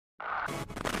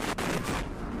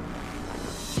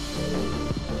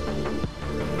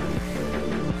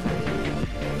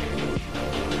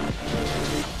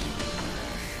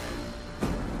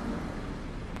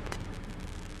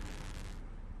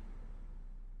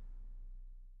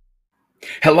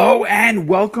Hello and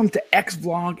welcome to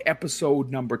XVlog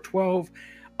episode number 12.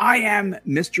 I am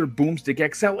Mr.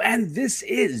 Boomstick XL and this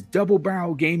is Double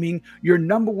Barrel Gaming, your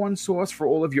number one source for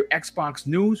all of your Xbox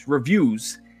news,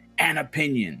 reviews, and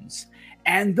opinions.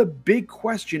 And the big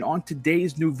question on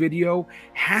today's new video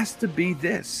has to be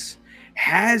this: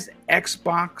 has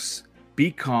Xbox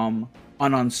become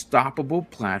an unstoppable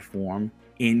platform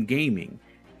in gaming?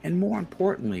 And more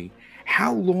importantly,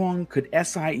 how long could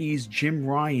SIE's Jim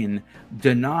Ryan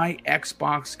deny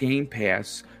Xbox Game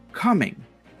Pass coming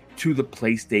to the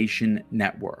PlayStation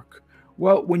Network?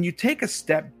 Well, when you take a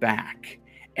step back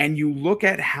and you look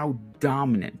at how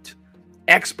dominant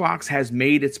Xbox has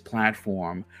made its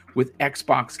platform with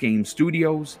Xbox Game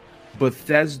Studios,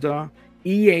 Bethesda,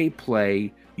 EA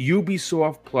Play,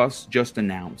 Ubisoft Plus just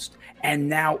announced, and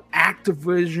now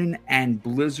Activision and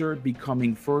Blizzard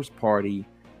becoming first party,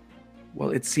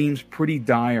 well, it seems pretty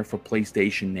dire for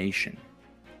PlayStation Nation.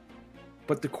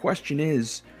 But the question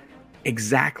is,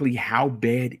 exactly how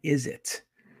bad is it?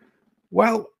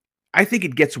 Well, I think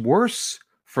it gets worse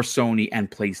for Sony and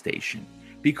PlayStation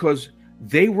because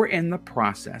they were in the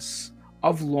process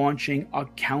of launching a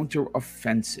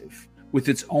counter-offensive with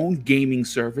its own gaming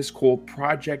service called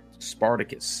Project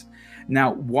Spartacus.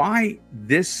 Now, why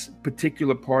this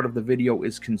particular part of the video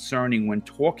is concerning when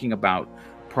talking about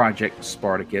Project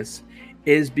Spartacus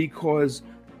is because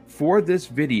for this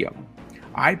video,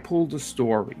 I pulled a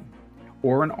story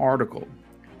or an article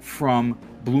from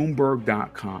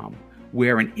Bloomberg.com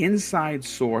where an inside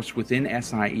source within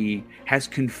SIE has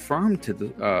confirmed to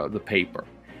the paper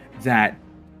that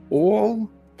all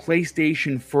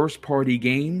PlayStation first-party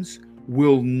games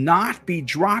will not be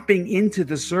dropping into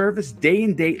the service day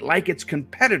and date like its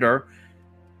competitor,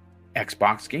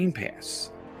 Xbox Game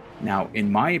Pass. Now,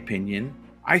 in my opinion,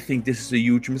 I think this is a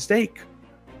huge mistake.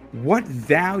 What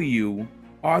value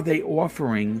are they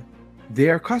offering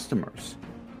their customers?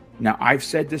 Now, I've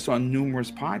said this on numerous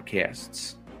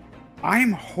podcasts.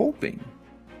 I'm hoping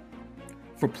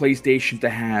for PlayStation to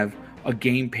have a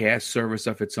Game Pass service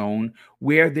of its own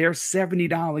where their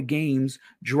 $70 games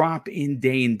drop in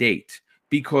day and date,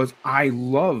 because I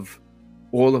love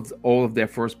all of their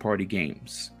first-party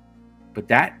games. But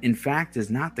that, in fact,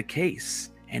 is not the case.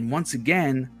 And once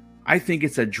again, I think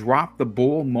it's a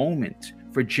drop-the-ball moment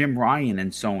for Jim Ryan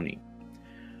and Sony.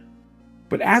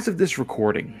 But as of this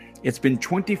recording, it's been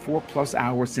 24 plus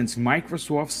hours since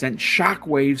Microsoft sent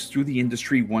shockwaves through the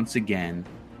industry once again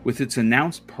with its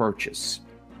announced purchase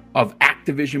of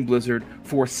Activision Blizzard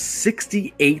for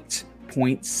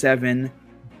 $68.7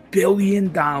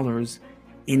 billion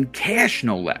in cash,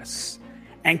 no less.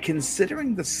 And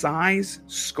considering the size,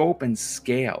 scope, and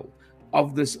scale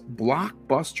of this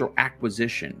blockbuster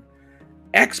acquisition,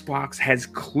 Xbox has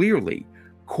clearly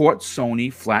caught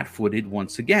Sony flat-footed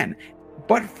once again.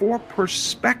 But for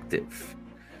perspective,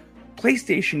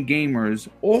 PlayStation gamers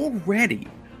already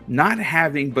not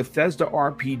having Bethesda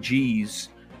RPGs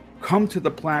come to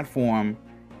the platform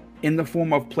in the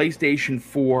form of PlayStation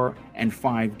 4 and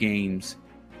 5 games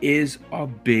is a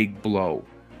big blow.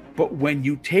 But when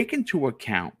you take into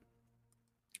account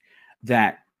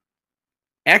that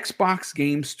Xbox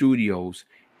Game Studios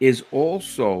is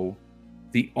also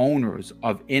the owners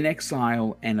of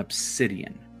inXile and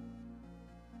Obsidian,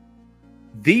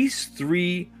 these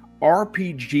three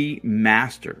RPG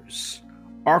masters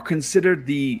are considered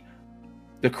the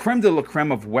creme de la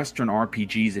creme of Western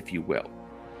RPGs, if you will.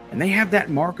 And they have that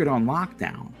market on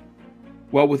lockdown.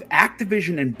 Well, with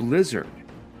Activision and Blizzard,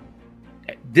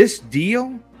 this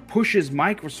deal pushes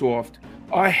Microsoft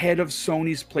ahead of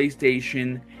Sony's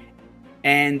PlayStation,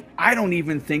 and I don't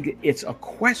even think it's a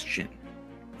question.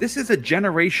 This is a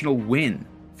generational win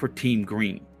for Team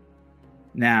Green.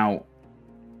 Now,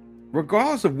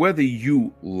 regardless of whether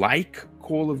you like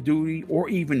Call of Duty or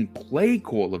even play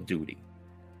Call of Duty,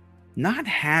 not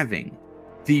having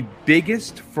the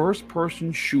biggest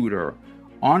first-person shooter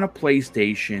on a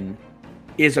PlayStation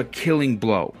is a killing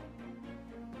blow.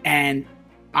 And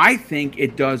I think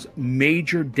it does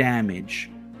major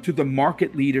damage to the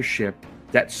market leadership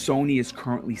that Sony is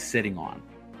currently sitting on.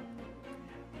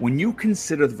 When you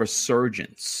consider the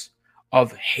resurgence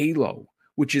of Halo,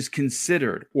 which is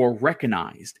considered or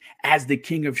recognized as the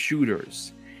king of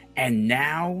shooters, and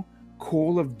now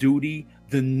Call of Duty,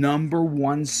 the number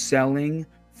one selling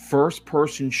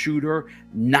first-person shooter,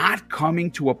 not coming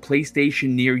to a PlayStation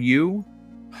near you,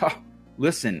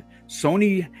 listen,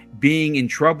 Sony being in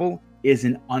trouble is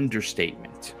an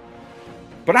understatement.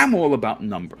 But I'm all about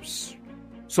numbers.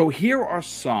 So here are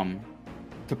some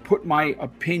to put my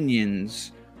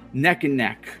opinions neck and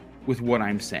neck with what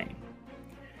I'm saying.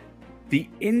 The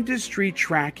industry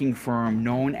tracking firm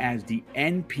known as the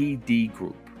NPD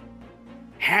Group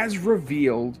has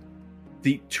revealed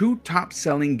the 2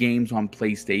 top-selling games on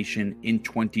PlayStation in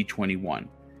 2021.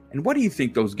 And what do you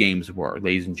think those games were,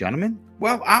 ladies and gentlemen?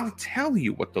 Well, I'll tell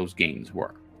you what those games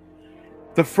were.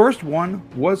 The first one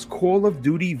was Call of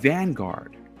Duty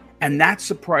Vanguard. And that's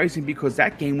surprising because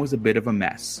that game was a bit of a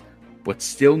mess, but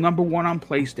still number 1 on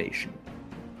PlayStation.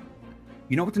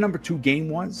 You know what the number 2 game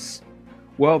was?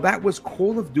 Well, that was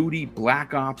Call of Duty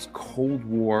Black Ops Cold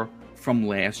War from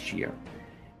last year.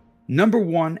 Number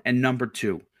 1 and number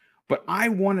 2. But I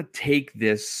want to take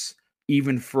this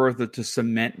even further to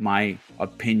cement my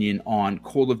opinion on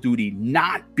Call of Duty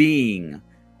not being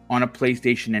on a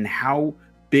PlayStation and how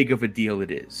big of a deal it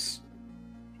is.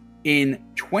 In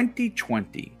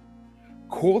 2020,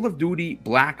 Call of Duty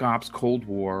Black Ops Cold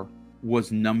War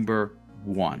was number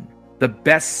 1, the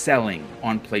best selling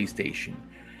on PlayStation.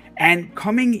 And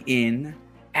coming in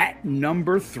at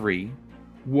number 3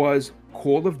 was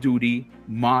Call of Duty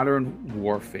Modern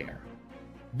Warfare.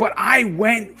 But I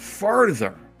went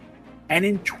further. And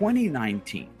in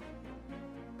 2019,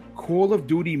 Call of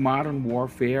Duty Modern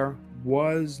Warfare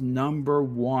was number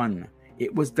 1.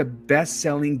 It was the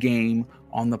best-selling game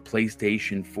on the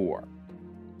PlayStation 4.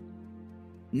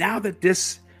 Now that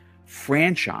this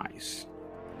franchise,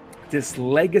 this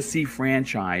legacy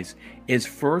franchise, is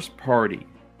first party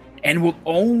and will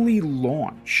only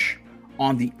launch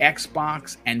on the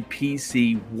Xbox and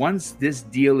PC once this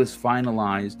deal is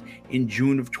finalized in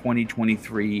June of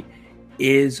 2023,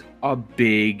 is a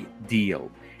big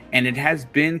deal. And it has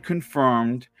been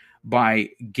confirmed by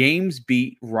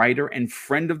GamesBeat writer and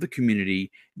friend of the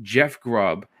community, Jeff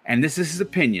Grubb. And this is his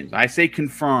opinions. I say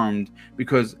confirmed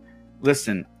because,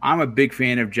 listen, I'm a big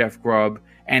fan of Jeff Grubb,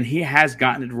 and he has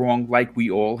gotten it wrong like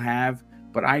we all have,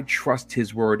 but I trust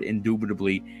his word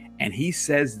indubitably. And he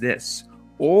says this: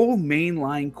 all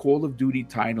mainline Call of Duty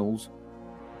titles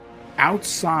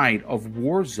outside of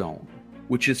Warzone,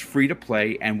 which is free to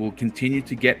play and will continue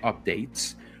to get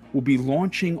updates, will be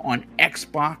launching on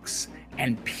Xbox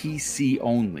and PC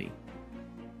only.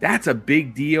 That's a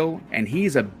big deal, and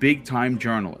he's a big-time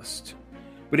journalist.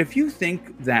 But if you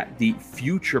think that the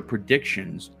future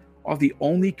predictions are the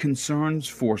only concerns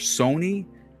for Sony,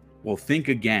 well, think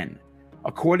again.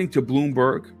 According to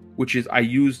Bloomberg, which is I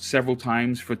used several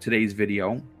times for today's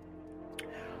video,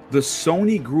 the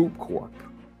Sony Group Corp,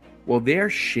 well, their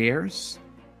shares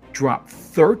dropped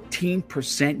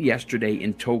 13% yesterday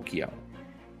in Tokyo.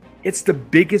 It's the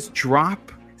biggest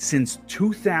drop since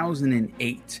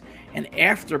 2008. And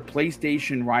after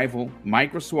PlayStation rival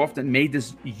Microsoft made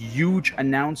this huge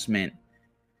announcement,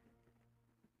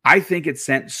 I think it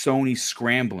sent Sony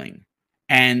scrambling.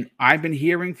 And I've been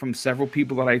hearing from several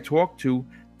people that I talked to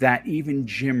that even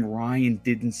Jim Ryan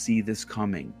didn't see this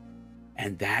coming.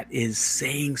 And that is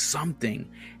saying something.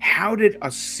 How did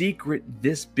a secret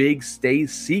this big stay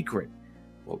secret?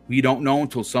 Well, we don't know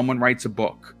until someone writes a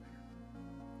book.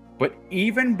 But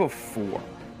even before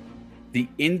the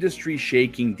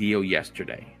industry-shaking deal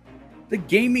yesterday, the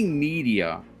gaming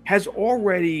media has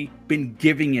already been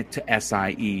giving it to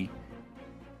SIE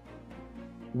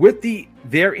with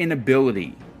their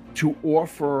inability to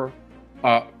offer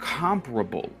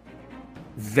comparable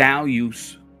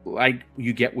values like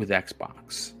you get with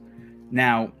Xbox.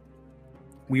 Now,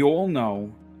 we all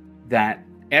know that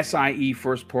SIE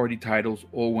first-party titles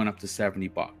all went up to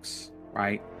 $70,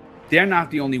 right? They're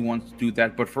not the only ones to do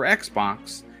that, but for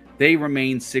Xbox, they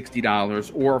remain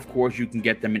 $60, or of course you can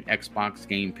get them in Xbox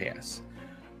Game Pass.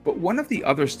 But one of the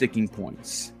other sticking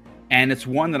points, and it's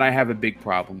one that I have a big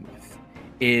problem with,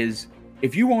 is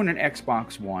if you own an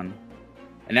Xbox One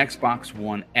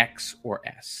X or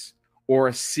S, or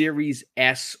a Series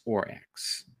S or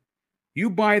X, you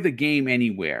buy the game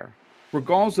anywhere,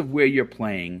 regardless of where you're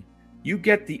playing, you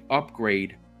get the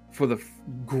upgrade for the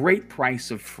great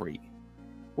price of free.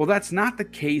 Well, that's not the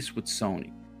case with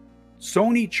Sony.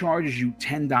 Sony charges you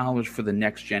 $10 for the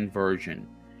next-gen version,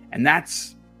 and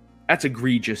that's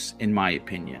egregious in my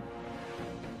opinion.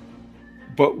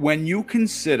 But when you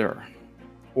consider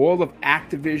all of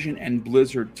Activision and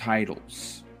Blizzard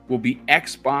titles will be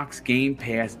Xbox Game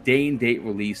Pass day-and-date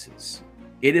releases,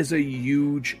 it is a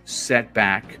huge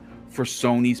setback for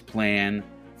Sony's plan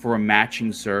for a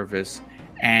matching service.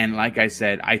 And like I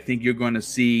said, I think you're going to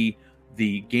see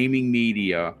the gaming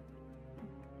media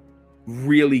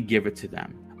really give it to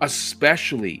them,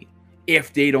 especially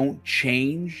if they don't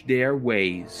change their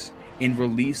ways in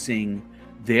releasing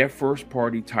their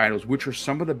first-party titles, which are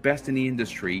some of the best in the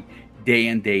industry, day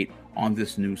and date on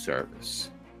this new service.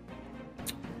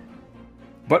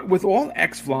 But with all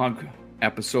X-Vlog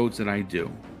episodes that I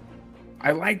do,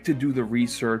 I like to do the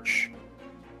research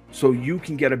so you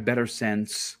can get a better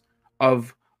sense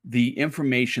of the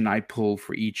information I pull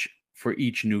for each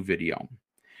new video.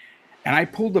 And I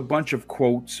pulled a bunch of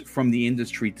quotes from the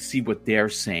industry to see what they're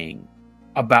saying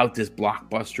about this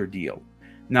blockbuster deal.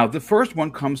 Now, the first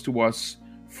one comes to us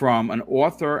from an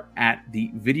author at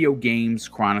the Video Games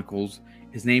Chronicles.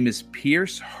 His name is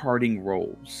Pierce Harding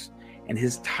Rolls, and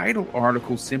his title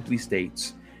article simply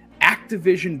states,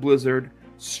 Activision Blizzard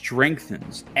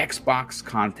strengthens Xbox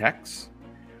context,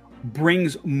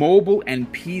 brings mobile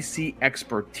and PC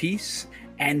expertise,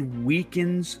 and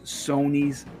weakens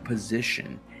Sony's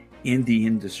position in the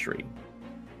industry.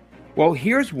 Well,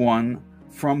 here's one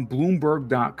from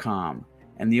Bloomberg.com,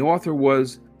 and the author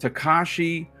was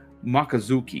Takashi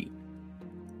Makazuki,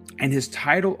 and his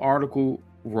title article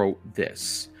wrote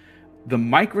this: the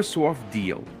Microsoft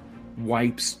deal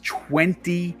wipes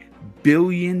 $20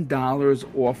 billion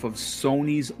off of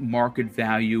Sony's market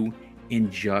value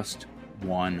in just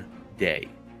one day.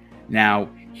 Now,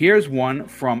 here's one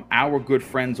from our good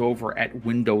friends over at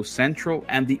Windows Central,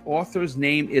 and the author's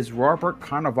name is Robert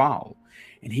Carnaval,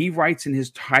 and he writes in his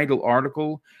title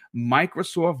article,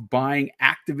 Microsoft buying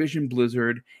Activision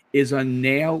Blizzard is a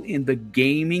nail in the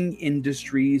gaming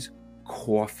industry's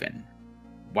coffin.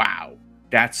 Wow,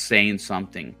 that's saying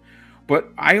something. But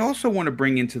I also want to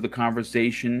bring into the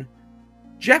conversation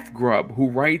Jeff Grubb, who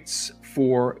writes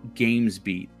for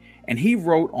GamesBeat, and he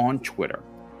wrote on Twitter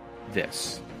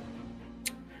this: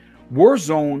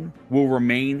 Warzone will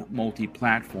remain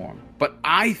multi-platform, but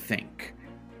I think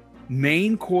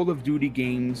main Call of Duty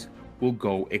games will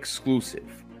go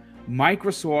exclusive.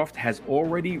 Microsoft has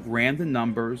already ran the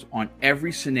numbers on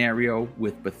every scenario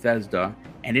with Bethesda,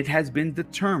 and it has been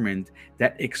determined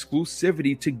that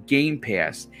exclusivity to Game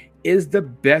Pass is the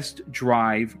best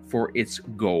drive for its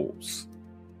goals.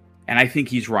 And I think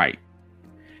he's right.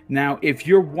 Now, if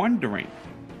you're wondering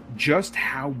just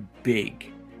how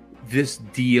big this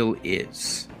deal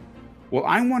is, well,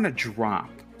 I want to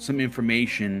drop some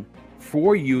information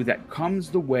for you that comes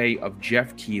the way of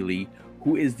Jeff Keighley,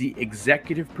 who is the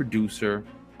executive producer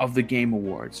of the Game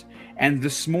Awards. And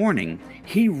this morning,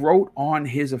 he wrote on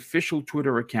his official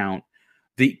Twitter account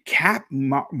the cap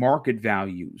market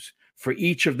values for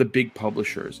each of the big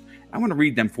publishers. I want to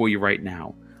read them for you right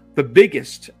now. The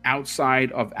biggest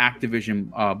outside of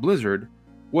Activision Blizzard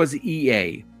was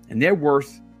EA, and they're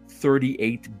worth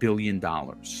 $38 billion.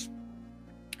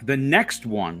 The next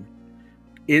one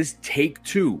is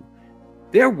Take-Two.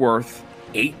 They're worth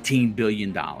 $18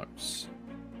 billion.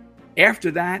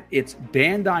 After that, it's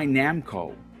Bandai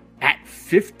Namco at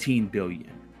 $15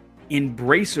 billion.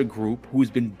 Embracer Group, who's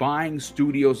been buying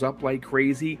studios up like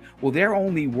crazy, well, they're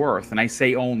only worth, and I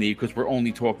say only because we're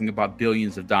only talking about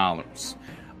billions of dollars,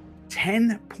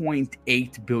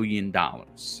 $10.8 billion.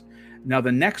 Now,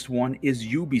 the next one is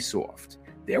Ubisoft.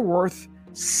 They're worth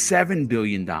 $7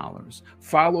 billion,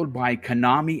 followed by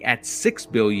Konami at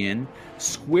 $6 billion,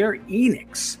 Square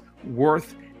Enix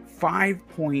worth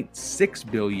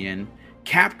 $5.6 billion,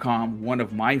 Capcom, one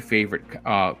of my favorite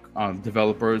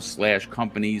developers slash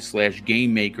companies slash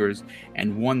game makers,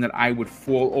 and one that I would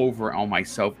fall over on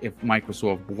myself if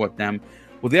Microsoft bought them.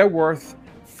 Well, they're worth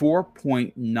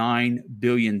 $4.9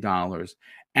 billion.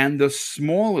 And the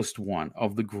smallest one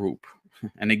of the group,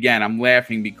 and again, I'm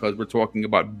laughing because we're talking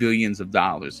about billions of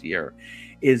dollars here,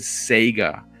 is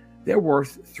Sega. They're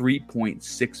worth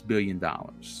 $3.6 billion.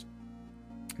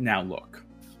 Now, look.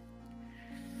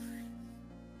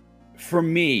 For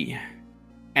me,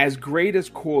 as great as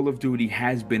Call of Duty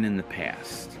has been in the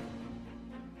past,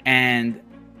 and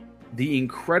the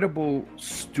incredible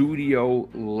studio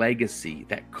legacy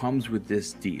that comes with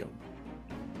this deal,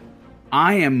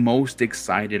 I am most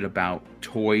excited about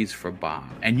Toys for Bob.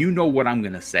 And you know what I'm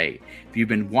going to say. If you've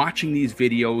been watching these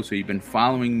videos or you've been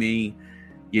following me,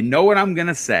 you know what I'm going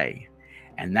to say.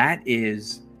 And that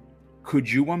is, could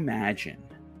you imagine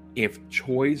if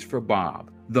Toys for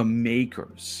Bob, the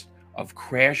makers of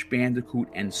Crash Bandicoot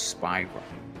and Spyro,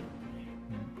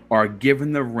 are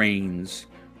given the reins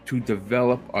to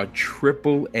develop a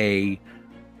AAA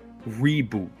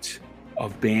reboot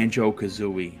of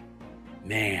Banjo-Kazooie?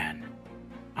 Man,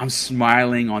 I'm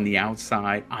smiling on the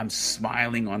outside. I'm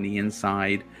smiling on the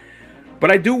inside.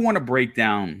 But I do want to break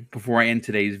down, before I end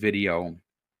today's video,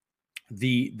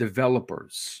 the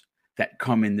developers that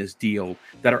come in this deal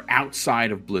that are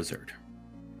outside of Blizzard.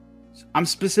 I'm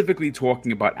specifically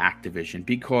talking about Activision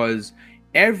because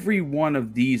Every one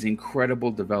of these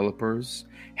incredible developers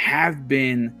have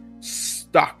been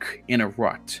stuck in a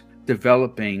rut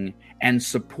developing and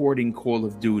supporting Call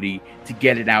of Duty to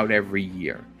get it out every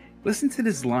year. Listen to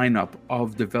this lineup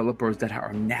of developers that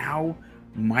are now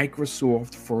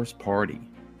Microsoft first party.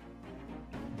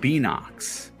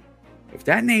 Beenox. If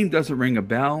that name doesn't ring a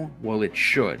bell, well, it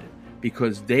should,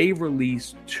 because they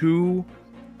released two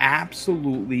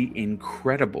absolutely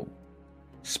incredible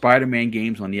Spider-Man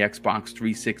games on the Xbox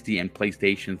 360 and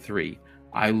PlayStation 3.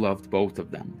 I loved both of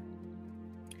them.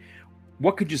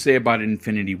 What could you say about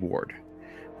Infinity Ward?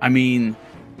 I mean,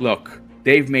 look,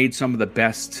 they've made some of the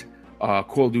best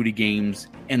Call of Duty games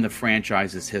in the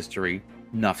franchise's history.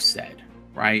 Enough said,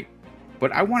 right?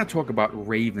 But I want to talk about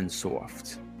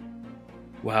Ravensoft.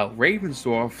 Well,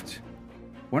 Ravensoft,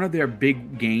 one of their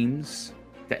big games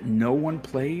that no one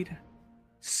played,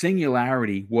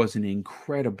 Singularity, was an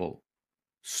incredible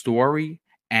story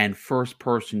and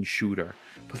first-person shooter.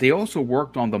 But they also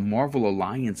worked on the Marvel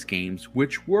Alliance games,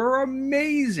 which were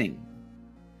amazing.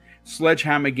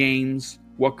 Sledgehammer Games,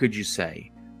 what could you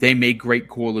say? They make great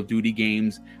Call of Duty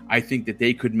games. I think that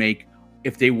they could make,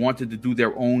 if they wanted to do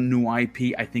their own new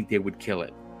IP, I think they would kill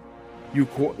it.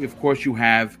 Of course, you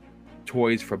have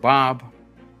Toys for Bob,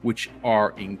 which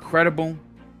are incredible.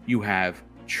 You have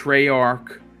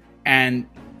Treyarch, and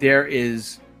there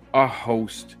is a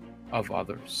host of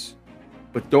others.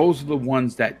 But those are the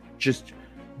ones that just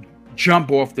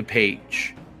jump off the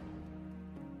page.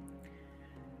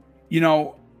 You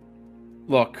know,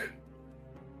 look,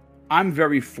 I'm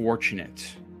very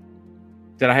fortunate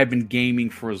that I have been gaming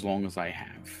for as long as I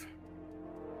have.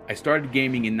 I started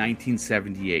gaming in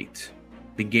 1978.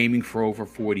 Been gaming for over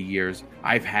 40 years.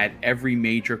 I've had every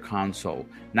major console.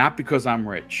 Not because I'm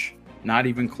rich. Not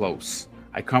even close.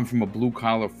 I come from a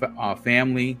blue-collar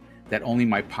family that only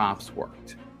my pops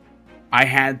worked. I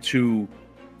had to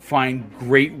find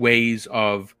great ways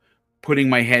of putting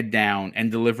my head down and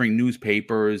delivering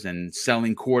newspapers and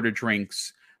selling quarter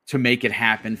drinks to make it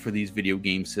happen for these video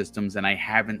game systems, and I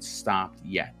haven't stopped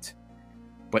yet.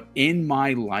 But in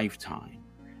my lifetime,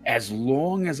 as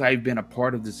long as I've been a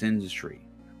part of this industry,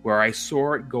 where I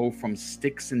saw it go from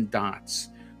sticks and dots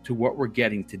to what we're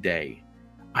getting today,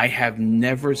 I have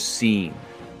never seen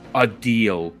a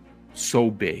deal so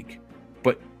big.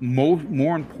 But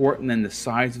more important than the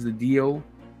size of the deal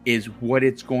is what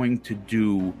it's going to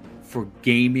do for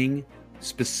gaming,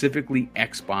 specifically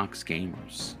Xbox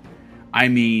gamers. I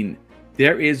mean,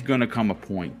 there is going to come a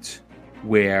point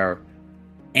where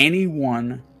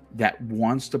anyone that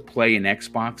wants to play an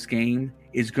Xbox game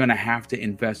is going to have to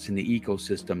invest in the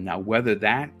ecosystem. Now, whether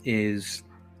that is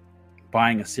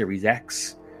buying a Series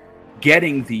X,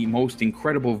 getting the most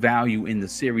incredible value in the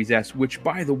Series S, which,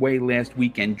 by the way, last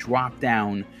weekend dropped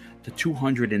down to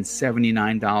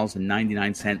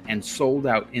 $279.99 and sold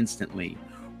out instantly,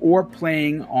 or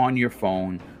playing on your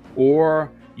phone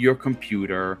or your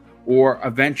computer or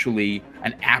eventually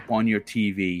an app on your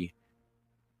TV.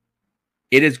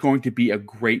 It is going to be a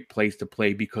great place to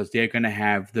play because they're going to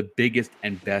have the biggest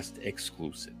and best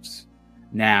exclusives.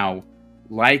 Now,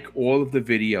 like all of the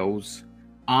videos,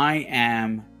 I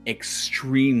am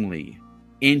extremely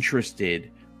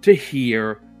interested to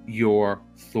hear your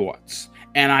thoughts.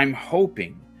 And I'm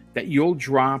hoping that you'll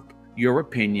drop your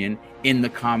opinion in the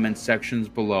comment sections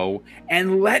below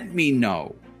and let me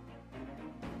know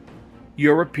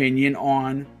your opinion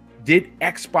on, did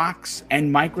Xbox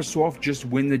and Microsoft just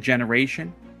win the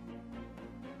generation?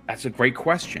 That's a great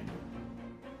question.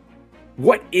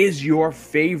 What is your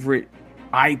favorite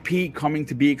IP coming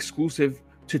to be exclusive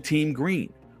to Team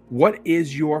Green? What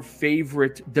is your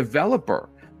favorite developer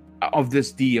of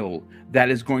this deal that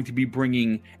is going to be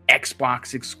bringing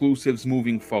Xbox exclusives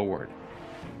moving forward?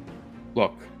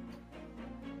 Look,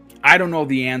 I don't know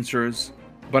the answers,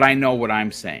 but I know what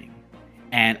I'm saying.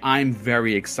 And I'm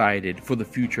very excited for the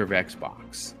future of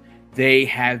Xbox. They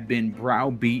have been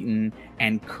browbeaten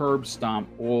and curb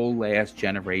stomped all last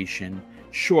generation.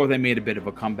 Sure, they made a bit of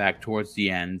a comeback towards the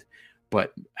end,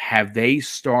 but have they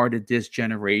started this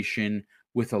generation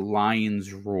with a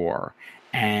lion's roar?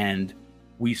 And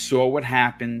we saw what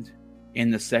happened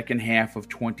in the second half of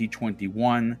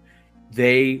 2021.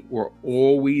 They were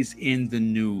always in the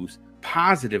news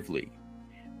positively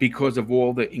because of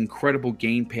all the incredible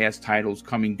Game Pass titles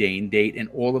coming day and date and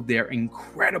all of their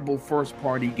incredible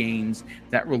first-party games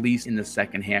that released in the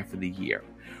second half of the year.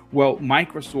 Well,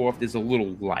 Microsoft is a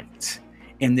little light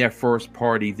in their first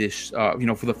party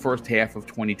for the first half of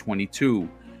 2022,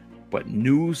 but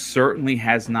news certainly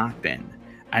has not been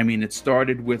I mean, it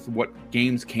started with what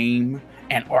games came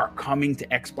and are coming to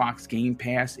Xbox Game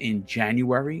Pass in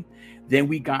January. Then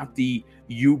we got the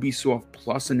Ubisoft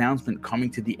Plus announcement coming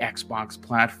to the Xbox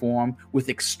platform with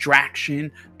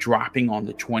Extraction dropping on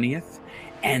the 20th.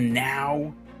 And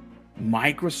now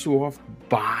Microsoft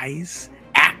buys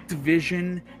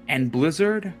Activision and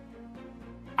Blizzard.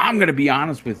 I'm going to be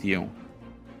honest with you.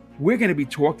 We're going to be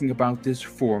talking about this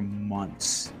for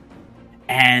months.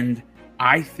 And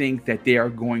I think that they are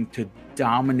going to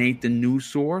dominate the news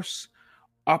source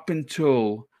up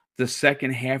until the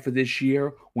second half of this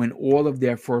year when all of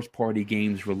their first-party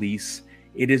games release.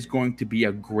 It is going to be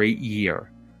a great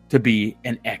year to be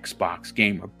an Xbox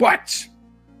gamer. But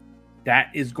that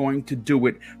is going to do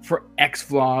it for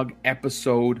X-Vlog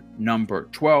episode number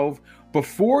 12.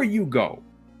 Before you go,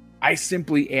 I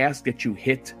simply ask that you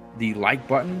hit the like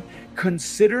button.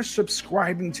 Consider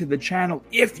subscribing to the channel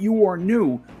if you are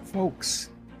new. Folks,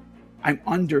 I'm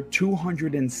under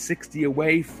 260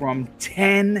 away from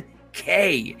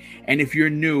 10K. And if you're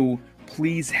new,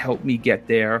 please help me get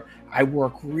there. I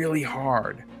work really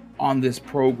hard on this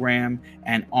program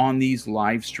and on these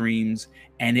live streams,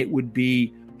 and it would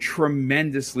be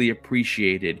tremendously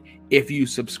appreciated if you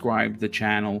subscribe to the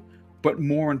channel. But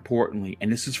more importantly,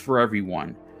 and this is for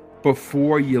everyone,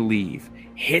 before you leave,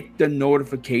 hit the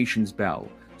notifications bell.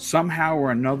 Somehow or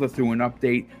another, through an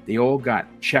update, they all got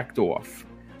checked off.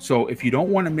 So if you don't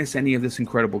want to miss any of this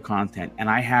incredible content, and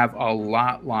I have a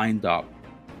lot lined up,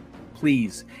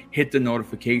 please hit the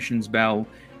notifications bell.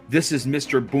 This is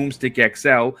Mr. Boomstick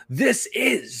XL. This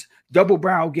is Double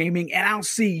Barrel Gaming, and I'll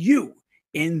see you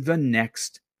in the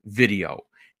next video.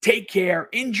 Take care,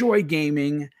 enjoy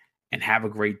gaming, and have a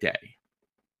great day.